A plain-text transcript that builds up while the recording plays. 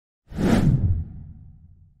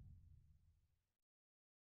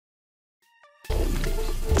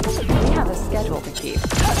schedule to keep.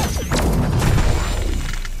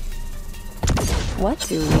 What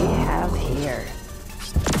do we have here?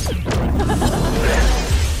 Stand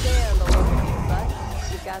the look of you, bud.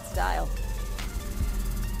 You've got style.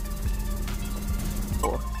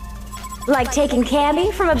 Like taking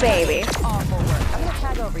candy from a baby. Awful work. I'm gonna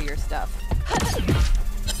tag over your stuff.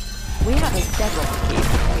 We have a schedule to keep.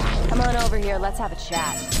 Come on over here, let's have a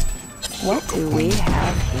chat. What do we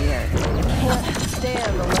have here? Can't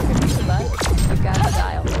stand the look of you, bud. You've got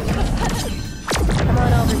style. Come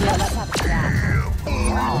on over here, let's have a chat.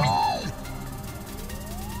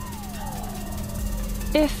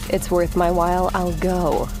 If it's worth my while, I'll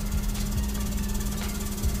go.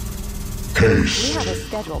 Haste. We have a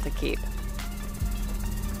schedule to keep.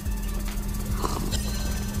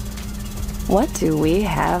 What do we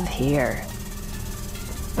have here?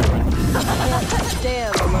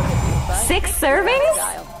 Damn, the look at you, bud. 6 servings?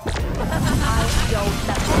 I don't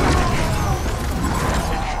mess around.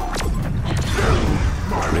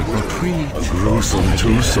 Trick or treat. A gruesome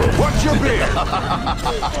twosome. What's your beer?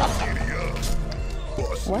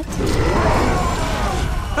 What do we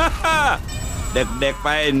have? เด็กๆไป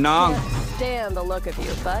น้อง Stand the look of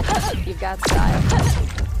you, bud. You've got style.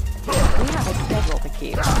 We have a schedule to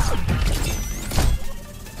keep.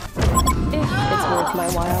 If it's worth my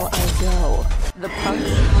while, I'll go. The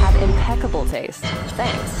punks have impeccable taste.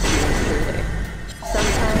 Thanks, truly.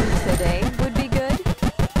 Sometime today would be good.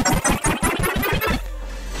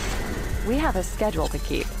 We have a schedule to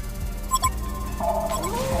keep.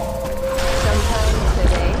 Sometime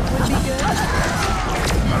today would be good.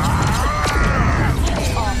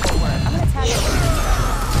 Awful work. I'm gonna tag it.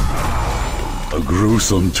 A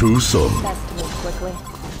gruesome twosome. Best to move quickly.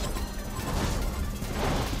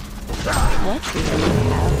 What do we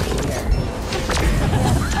have here?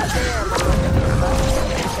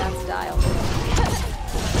 That style.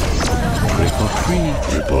 Trick or treat.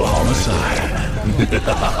 Triple homicide.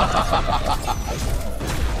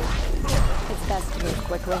 It's best to move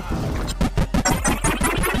quickly.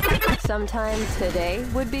 Sometime today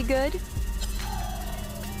would be good.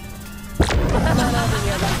 Come on over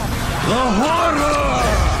here, let's have a chat. The horror!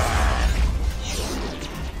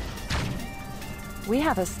 We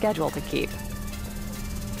have a schedule to keep.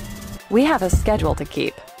 We have a schedule to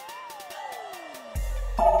keep.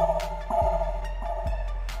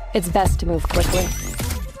 It's best to move quickly.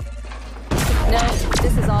 No,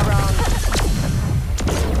 this is all wrong.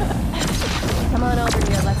 Come on over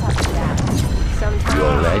here, let's have a chat. Sometime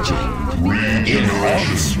Your legend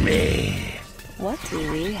enrants me. What do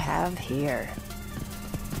we have here?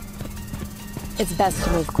 It's best to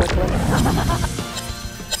move quickly.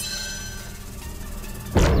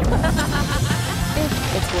 If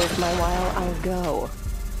it's worth my while, I'll go.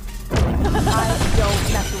 I don't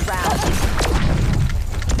mess around.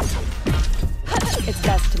 It's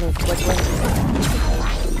best to move quickly.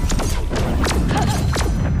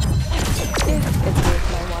 If it's worth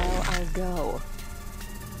my while, I'll go.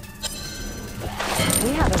 We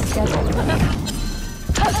have a schedule.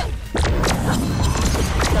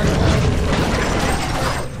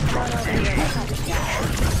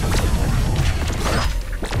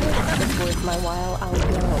 If it's worth my while, I'll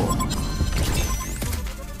go.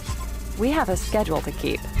 We have a schedule to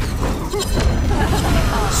keep.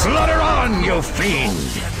 Slaughter on, you fiend!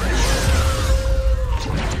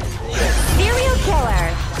 Serial killer.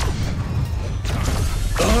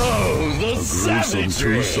 Oh, the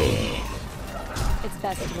savagery! It's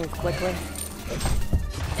best to move quickly.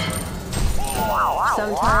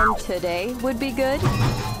 Sometime today would be good.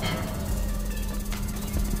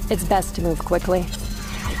 It's best to move quickly.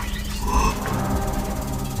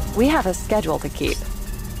 We have a schedule to keep.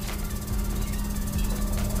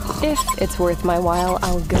 If it's worth my while,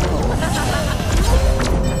 I'll go.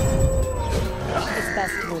 It's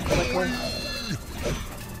best to move quickly.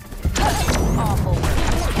 Awful work.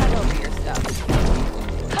 Hand over your stuff.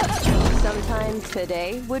 Sometime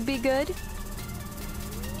today would be good.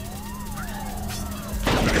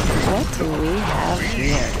 What do we have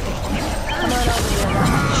here? Come on over here.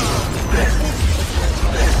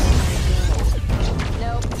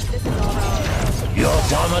 Nope, this is all wrong. Your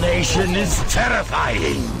domination is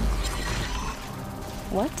terrifying!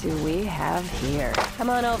 What do we have here? Come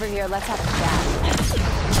on over here, let's have a chat.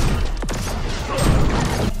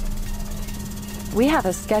 We have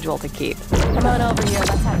a schedule to keep. Come on over here,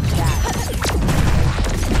 let's have a chat.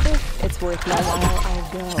 If it's worth my while, I'll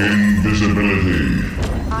go. Invisibility!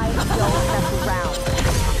 I don't mess around.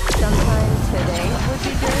 Sometime today would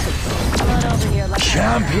be good. Come on over here, let's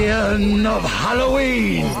have a chat. Champion of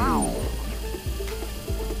Halloween!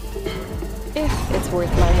 If it's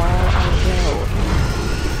worth my while, I'll go.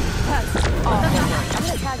 That's awful. I'm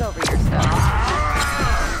gonna tag over your stuff.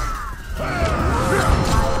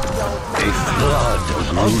 A flood of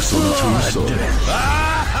gruesome twosome.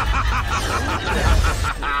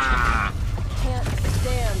 Can't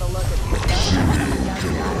stand the look of you.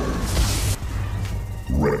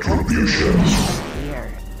 Retribution. Here.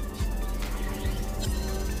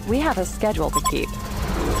 We have a schedule to keep. Come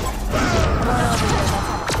on over here, let's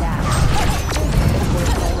have a chat. It's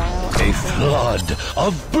worth my while. A flood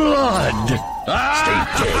of blood. Stay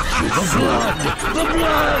dead, you flood. The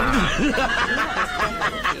blood.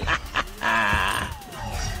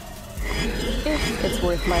 If it's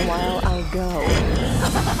worth my while, I'll go.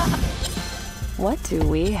 What do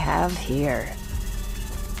we have here?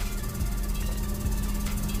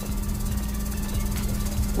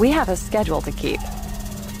 We have a schedule to keep.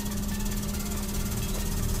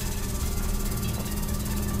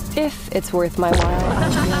 If it's worth my while,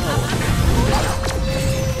 I'll go.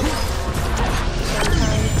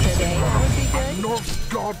 Sometime today would be good. Norse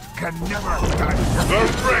god can never die. The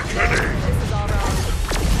reckoning. This is all wrong.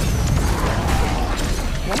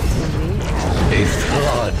 What do we have? A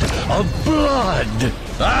flood of blood.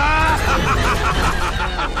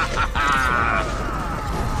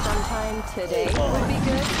 Sometime today would be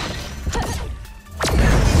good.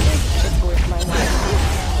 It's worth my while.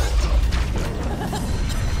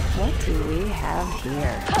 What do we have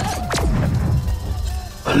here?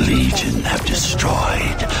 A legion have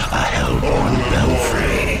destroyed a hellborn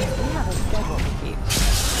belfry. We have a schedule to keep.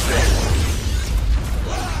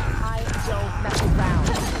 I don't mess around.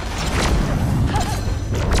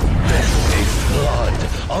 A flood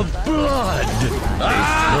of blood. A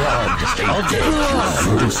flood of blood.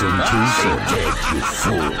 Gruesome twosome. Dead, you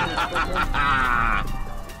fool.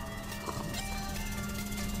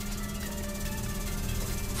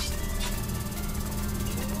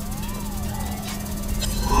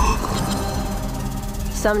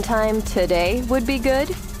 Sometime today would be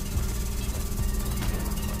good.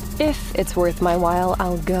 If it's worth my while,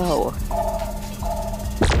 I'll go.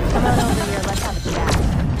 Come on over here, let's have a chat.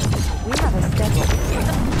 We have a schedule.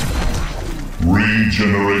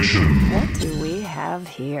 Regeneration. What do we have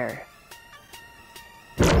here?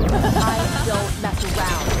 I don't mess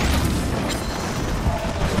around.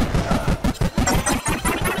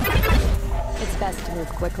 It's best to move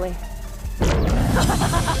quickly.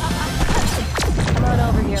 Come on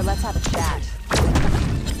over here, let's have a chat.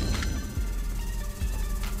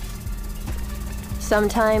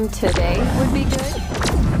 Sometime today would be good.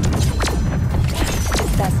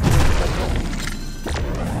 It's best to move quickly.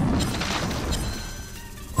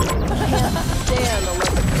 Can't stand the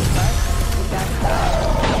look of you, but we got style.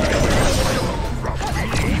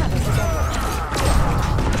 We have a schedule.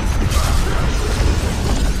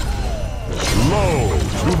 Low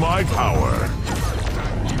to my power.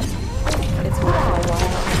 It's worth my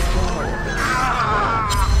while.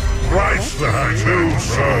 Christ, the two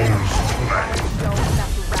souls. Don't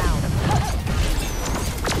mess around.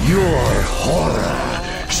 Your horror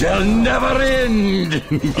shall never end.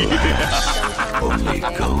 Only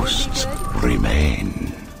ghosts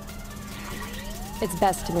remain. It's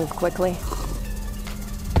best to move quickly.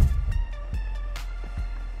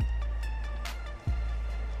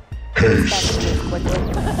 Best Haste. to move quickly.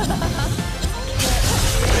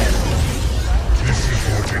 This is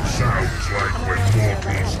what it sounds like when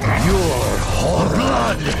mortals die. Your horror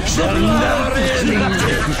blood shall never end.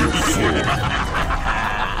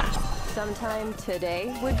 Sometime today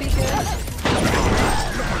would be good.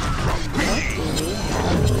 What do we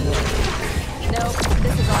have here? Nope,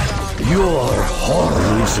 this is all wrong. Your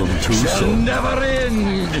horror shall never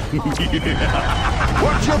end.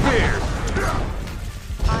 What's your beard?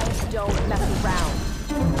 I don't mess around.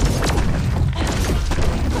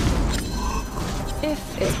 If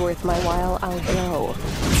it's worth my while, I'll go.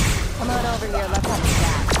 Come on over here, let's have a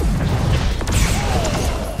chat.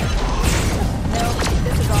 Nope,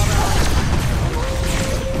 this is all wrong.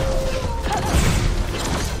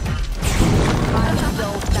 I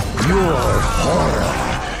don't mess around. Your horror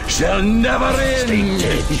shall never end. Stay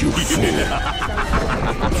dead, you fool.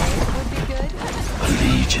 Would be good. A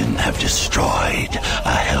legion have destroyed a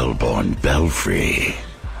hellborn belfry.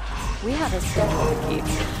 We have a schedule to keep.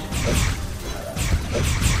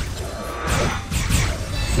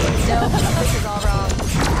 Nope, this is all wrong.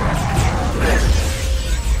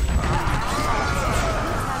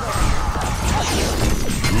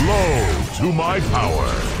 Low to my power.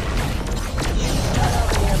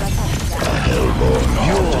 A hellborn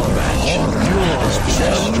haunted mansion. Yours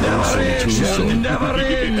shall never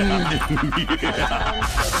end.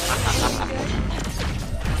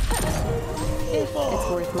 If it's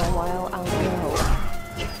worth my while, I'll go.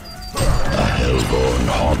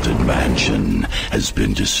 haunted mansion has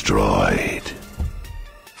been destroyed.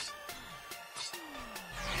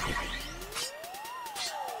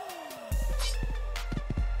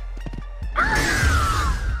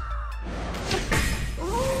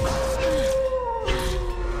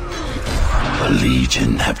 The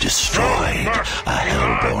Legion have destroyed a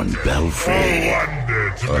hellborn belfry.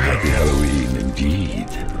 A happy Halloween indeed.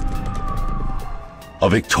 A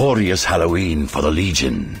victorious Halloween for the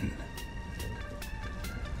Legion.